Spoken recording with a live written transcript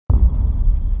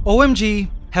OMG,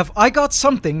 have I got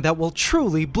something that will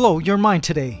truly blow your mind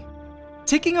today.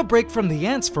 Taking a break from the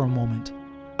ants for a moment,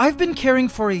 I've been caring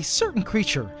for a certain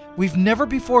creature we've never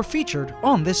before featured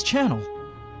on this channel.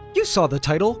 You saw the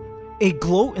title, a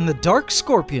glow-in-the-dark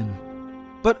scorpion.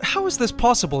 But how is this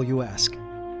possible, you ask?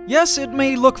 Yes, it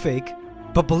may look fake,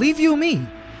 but believe you me,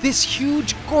 this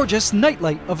huge, gorgeous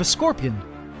nightlight of a scorpion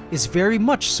is very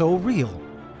much so real,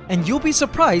 and you'll be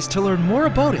surprised to learn more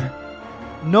about it.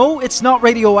 No, it's not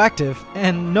radioactive,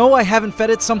 and no, I haven't fed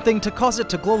it something to cause it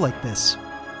to glow like this.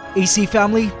 AC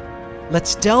family,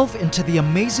 let's delve into the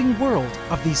amazing world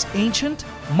of these ancient,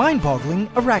 mind-boggling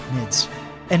arachnids,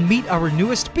 and meet our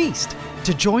newest beast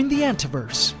to join the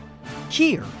Antiverse,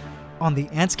 here on the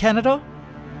AntsCanada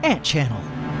Ant Channel.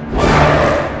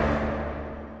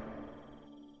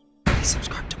 Please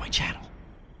subscribe to my channel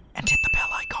and hit the bell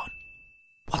icon.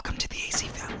 Welcome to the AC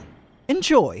family.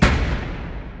 Enjoy!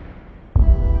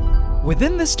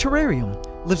 Within this terrarium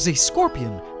lives a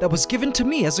scorpion that was given to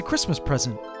me as a Christmas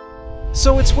present.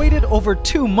 So it's waited over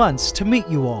 2 months to meet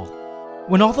you all.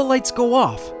 When all the lights go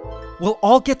off, we'll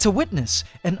all get to witness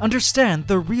and understand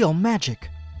the real magic.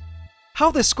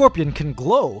 How this scorpion can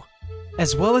glow,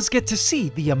 as well as get to see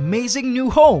the amazing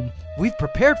new home we've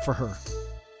prepared for her.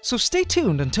 So stay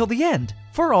tuned until the end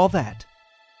for all that.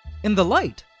 In the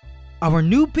light, our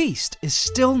new beast is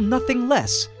still nothing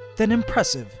less than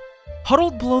impressive.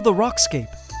 Huddled below the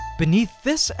rockscape, beneath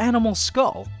this animal's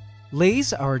skull,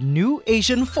 lays our new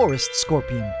Asian forest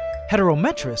scorpion,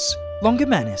 Heterometris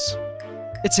longimanus.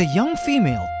 It's a young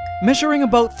female, measuring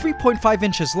about 3.5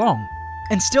 inches long,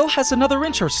 and still has another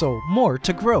inch or so more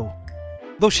to grow.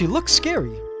 Though she looks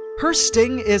scary, her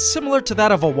sting is similar to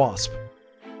that of a wasp,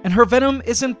 and her venom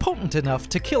isn't potent enough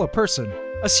to kill a person,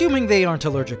 assuming they aren't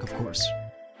allergic, of course.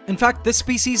 In fact, this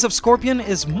species of scorpion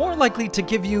is more likely to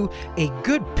give you a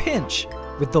good pinch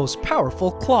with those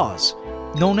powerful claws,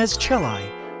 known as cheli.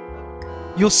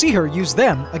 You'll see her use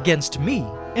them against me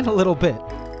in a little bit.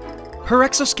 Her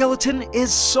exoskeleton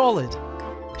is solid.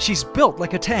 She's built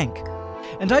like a tank,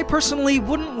 and I personally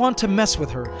wouldn't want to mess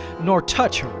with her nor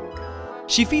touch her.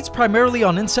 She feeds primarily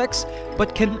on insects,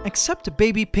 but can accept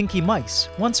baby pinky mice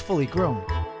once fully grown.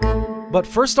 But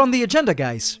first on the agenda,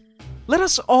 guys, let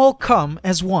us all come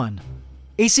as one.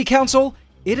 AC Council,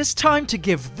 it is time to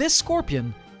give this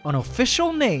scorpion an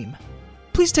official name.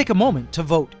 Please take a moment to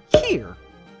vote here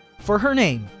for her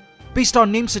name, based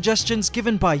on name suggestions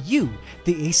given by you,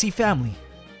 the AC family.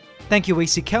 Thank you,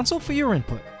 AC Council, for your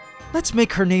input. Let's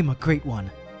make her name a great one.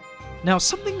 Now,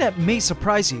 something that may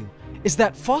surprise you is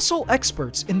that fossil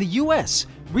experts in the US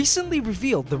recently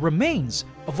revealed the remains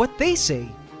of what they say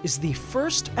is the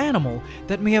first animal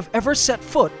that may have ever set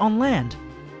foot on land.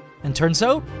 And turns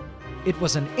out, it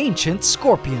was an ancient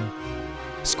scorpion.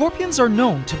 Scorpions are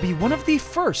known to be one of the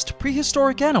first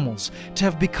prehistoric animals to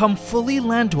have become fully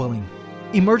land-dwelling,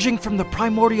 emerging from the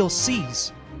primordial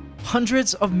seas,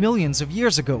 hundreds of millions of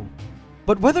years ago.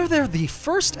 But whether they're the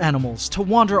first animals to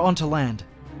wander onto land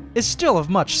is still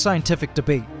of much scientific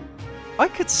debate. I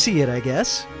could see it, I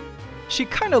guess. She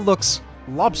kinda looks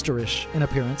lobsterish in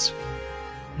appearance.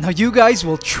 Now you guys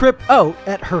will trip out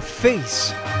at her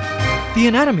face. The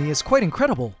anatomy is quite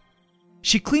incredible.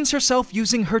 She cleans herself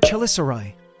using her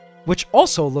chelicerae, which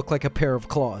also look like a pair of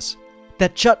claws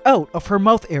that jut out of her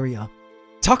mouth area.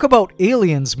 Talk about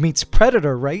aliens meets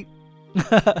predator, right?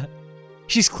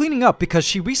 She's cleaning up because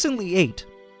she recently ate,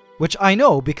 which I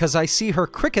know because I see her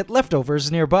cricket leftovers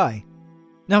nearby.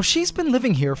 Now she's been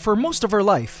living here for most of her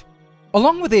life,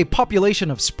 along with a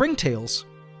population of springtails,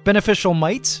 beneficial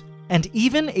mites, and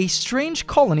even a strange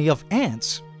colony of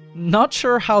ants, not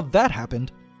sure how that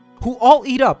happened, who all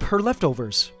eat up her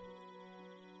leftovers.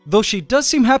 Though she does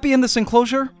seem happy in this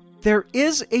enclosure, there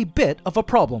is a bit of a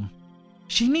problem.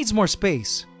 She needs more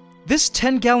space. This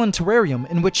 10-gallon terrarium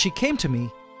in which she came to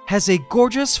me has a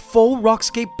gorgeous faux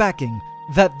rockscape backing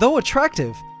that, though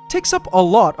attractive, takes up a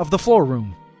lot of the floor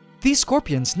room. These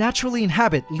scorpions naturally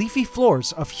inhabit leafy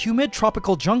floors of humid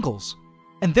tropical jungles,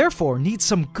 and therefore need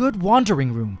some good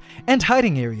wandering room and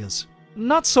hiding areas,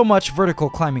 not so much vertical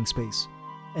climbing space.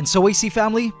 And so, AC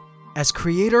family, as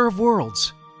creator of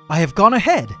worlds, I have gone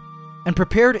ahead and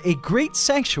prepared a great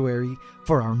sanctuary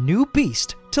for our new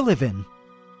beast to live in.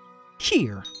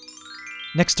 Here,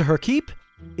 next to her keep,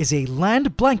 is a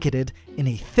land blanketed in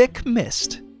a thick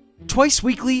mist. Twice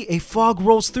weekly, a fog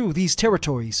rolls through these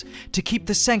territories to keep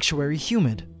the sanctuary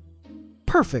humid.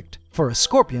 Perfect for a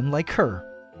scorpion like her.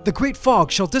 The great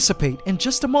fog shall dissipate in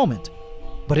just a moment,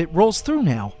 but it rolls through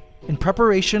now in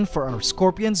preparation for our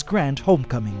scorpion's grand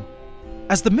homecoming.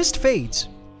 As the mist fades,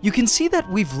 you can see that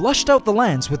we've lushed out the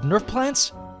lands with nerve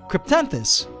plants,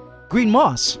 cryptanthus, green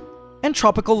moss, and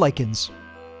tropical lichens.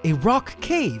 A rock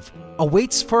cave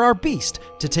awaits for our beast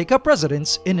to take up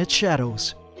residence in its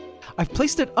shadows. I've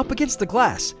placed it up against the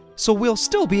glass, so we'll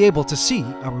still be able to see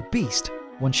our beast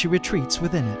when she retreats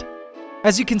within it.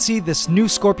 As you can see, this new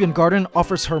scorpion garden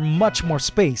offers her much more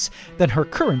space than her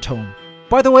current home.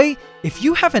 By the way, if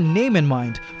you have a name in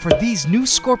mind for these new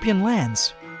scorpion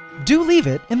lands, do leave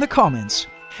it in the comments,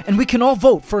 and we can all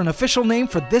vote for an official name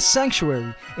for this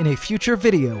sanctuary in a future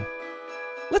video.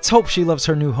 Let's hope she loves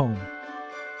her new home.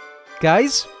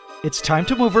 Guys, it's time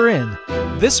to move her in.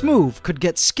 This move could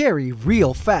get scary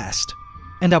real fast,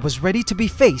 and I was ready to be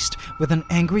faced with an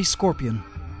angry scorpion.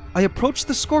 I approached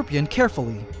the scorpion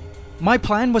carefully. My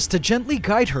plan was to gently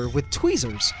guide her with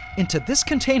tweezers into this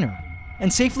container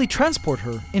and safely transport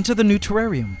her into the new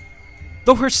terrarium.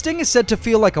 Though her sting is said to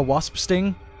feel like a wasp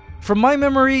sting, from my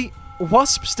memory,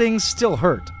 wasp stings still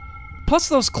hurt. Plus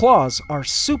those claws are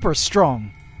super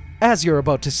strong, as you're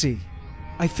about to see.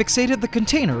 I fixated the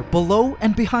container below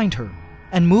and behind her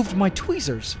and moved my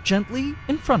tweezers gently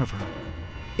in front of her.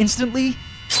 Instantly,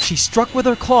 she struck with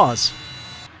her claws,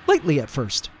 lightly at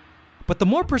first. But the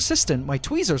more persistent my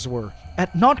tweezers were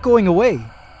at not going away,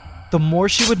 the more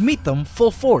she would meet them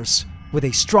full force with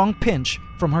a strong pinch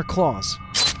from her claws.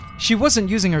 She wasn't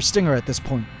using her stinger at this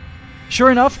point.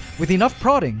 Sure enough, with enough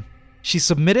prodding, she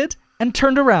submitted and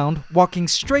turned around, walking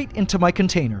straight into my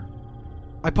container.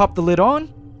 I popped the lid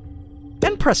on,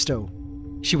 and presto,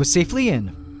 she was safely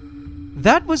in.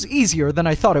 That was easier than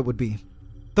I thought it would be.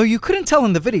 Though you couldn't tell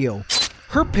in the video,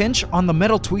 her pinch on the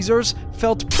metal tweezers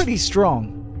felt pretty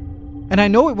strong. And I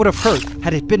know it would have hurt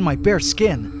had it been my bare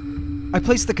skin. I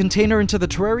placed the container into the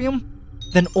terrarium,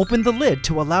 then opened the lid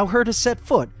to allow her to set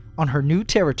foot on her new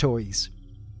territories.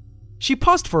 She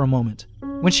paused for a moment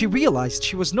when she realized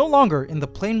she was no longer in the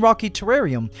plain rocky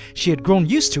terrarium she had grown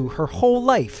used to her whole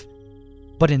life,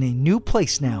 but in a new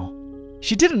place now.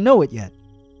 She didn't know it yet,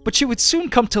 but she would soon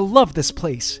come to love this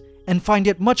place and find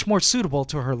it much more suitable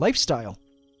to her lifestyle.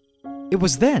 It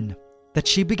was then that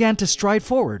she began to stride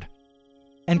forward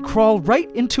and crawl right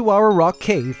into our rock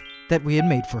cave that we had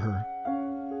made for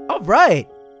her. Alright!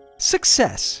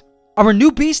 Success! Our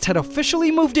new beast had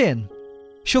officially moved in.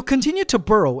 She'll continue to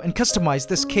burrow and customize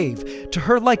this cave to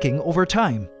her liking over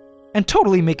time, and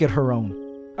totally make it her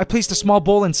own. I placed a small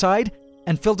bowl inside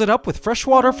and filled it up with fresh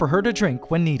water for her to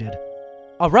drink when needed.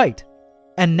 Alright,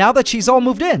 and now that she's all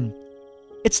moved in,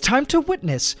 it's time to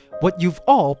witness what you've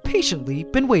all patiently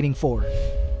been waiting for.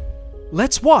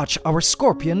 Let's watch our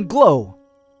scorpion glow,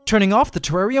 turning off the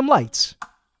terrarium lights.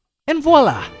 And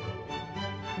voila!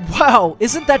 Wow,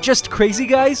 isn't that just crazy,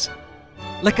 guys?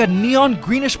 Like a neon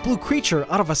greenish-blue creature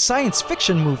out of a science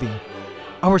fiction movie,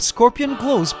 our scorpion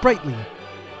glows brightly,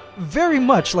 very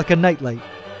much like a nightlight.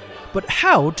 But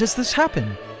how does this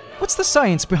happen? What's the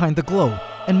science behind the glow?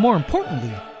 And more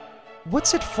importantly,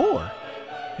 what's it for?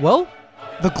 Well,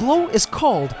 the glow is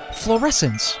called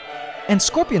fluorescence, and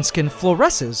scorpion skin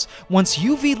fluoresces once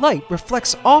UV light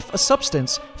reflects off a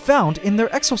substance found in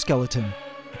their exoskeleton.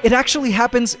 It actually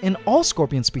happens in all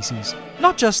scorpion species,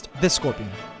 not just this scorpion.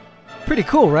 Pretty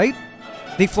cool, right?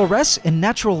 They fluoresce in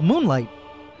natural moonlight,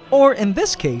 or in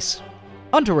this case,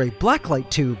 under a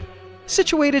blacklight tube,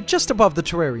 situated just above the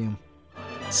terrarium.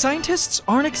 Scientists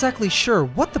aren't exactly sure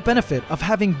what the benefit of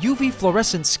having UV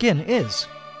fluorescent skin is,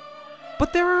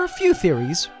 but there are a few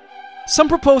theories. Some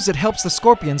propose it helps the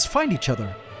scorpions find each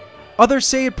other. Others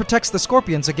say it protects the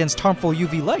scorpions against harmful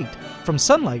UV light from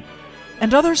sunlight,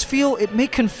 and others feel it may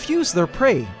confuse their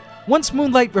prey once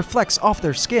moonlight reflects off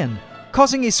their skin,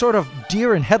 causing a sort of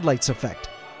deer in headlights effect.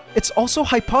 It's also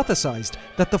hypothesized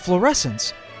that the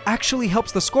fluorescence actually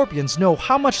helps the scorpions know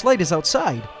how much light is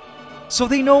outside, so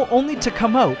they know only to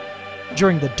come out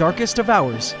during the darkest of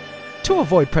hours to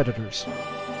avoid predators.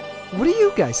 What do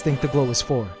you guys think the glow is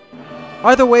for?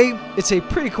 Either way, it's a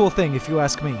pretty cool thing if you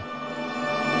ask me.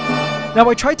 Now,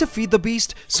 I tried to feed the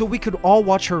beast so we could all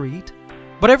watch her eat,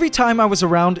 but every time I was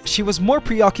around, she was more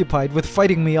preoccupied with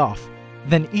fighting me off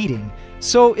than eating,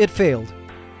 so it failed.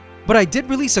 But I did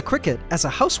release a cricket as a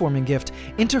housewarming gift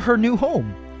into her new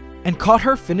home, and caught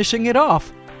her finishing it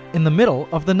off in the middle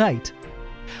of the night.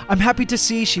 I'm happy to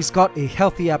see she's got a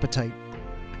healthy appetite.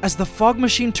 As the fog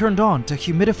machine turned on to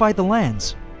humidify the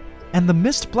lands, and the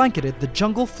mist blanketed the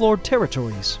jungle-floored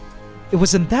territories, it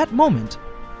was in that moment,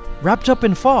 wrapped up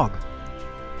in fog,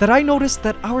 that I noticed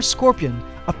that our scorpion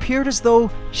appeared as though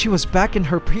she was back in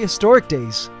her prehistoric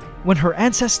days, when her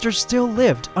ancestors still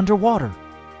lived underwater.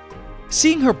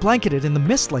 Seeing her blanketed in the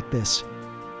mist like this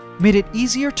made it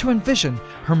easier to envision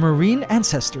her marine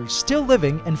ancestors still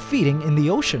living and feeding in the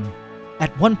ocean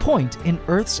at one point in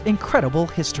Earth's incredible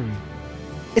history.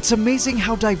 It's amazing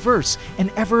how diverse and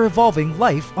ever-evolving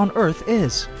life on Earth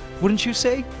is, wouldn't you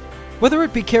say? Whether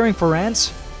it be caring for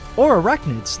ants or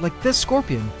arachnids like this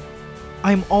scorpion,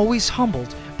 I am always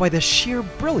humbled by the sheer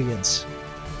brilliance,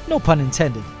 no pun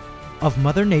intended, of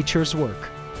Mother Nature's work.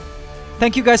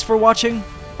 Thank you guys for watching.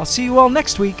 I'll see you all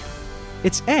next week.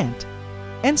 It's Ant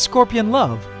and Scorpion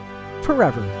love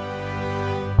forever.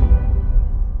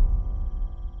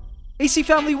 AC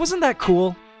family, wasn't that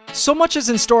cool? So much is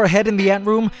in store ahead in the Ant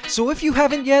Room, so if you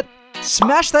haven't yet,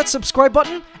 smash that subscribe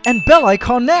button and bell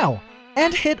icon now,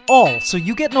 and hit all so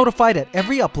you get notified at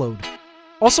every upload.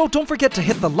 Also, don't forget to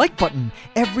hit the like button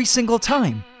every single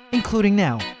time, including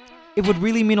now. It would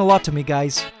really mean a lot to me,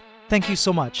 guys. Thank you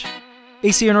so much.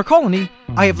 AC in our colony,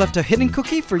 I have left a hidden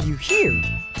cookie for you here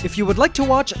if you would like to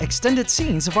watch extended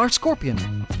scenes of our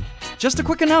scorpion. Just a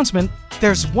quick announcement,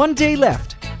 there's 1 day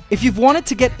left. If you've wanted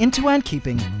to get into ant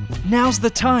keeping, now's the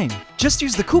time. Just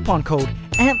use the coupon code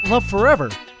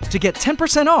ANTLOVEFOREVER to get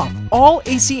 10% off all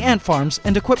AC ant farms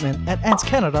and equipment at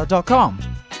AntsCanada.com.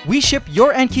 We ship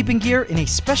your ant keeping gear in a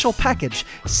special package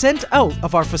sent out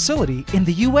of our facility in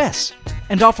the US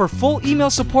and offer full email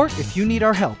support if you need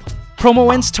our help.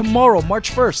 Promo ends tomorrow,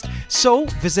 March 1st, so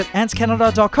visit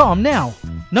AntsCanada.com now.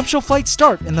 Nuptial flights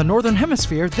start in the Northern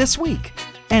Hemisphere this week.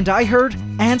 And I heard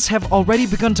ants have already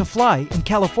begun to fly in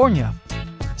California.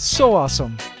 So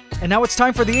awesome. And now it's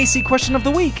time for the AC question of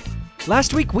the week.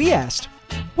 Last week we asked,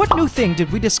 what new thing did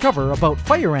we discover about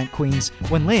fire ant queens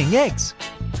when laying eggs?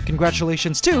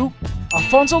 Congratulations to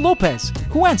Alfonso Lopez,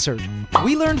 who answered,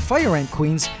 we learned fire ant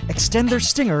queens extend their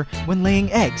stinger when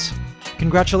laying eggs.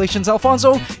 Congratulations,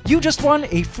 Alfonso, you just won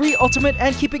a free Ultimate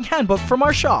Ant Keeping Handbook from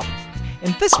our shop.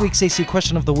 In this week's AC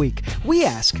question of the week, we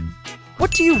ask, what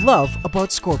do you love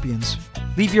about scorpions?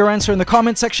 Leave your answer in the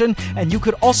comment section, and you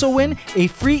could also win a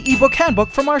free ebook handbook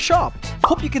from our shop.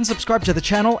 Hope you can subscribe to the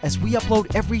channel as we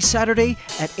upload every Saturday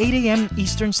at 8 AM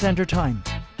Eastern Standard Time.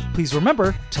 Please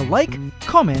remember to like,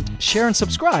 comment, share, and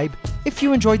subscribe if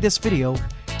you enjoyed this video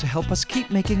to help us keep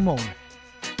making more.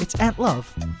 It's Ant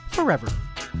Love forever.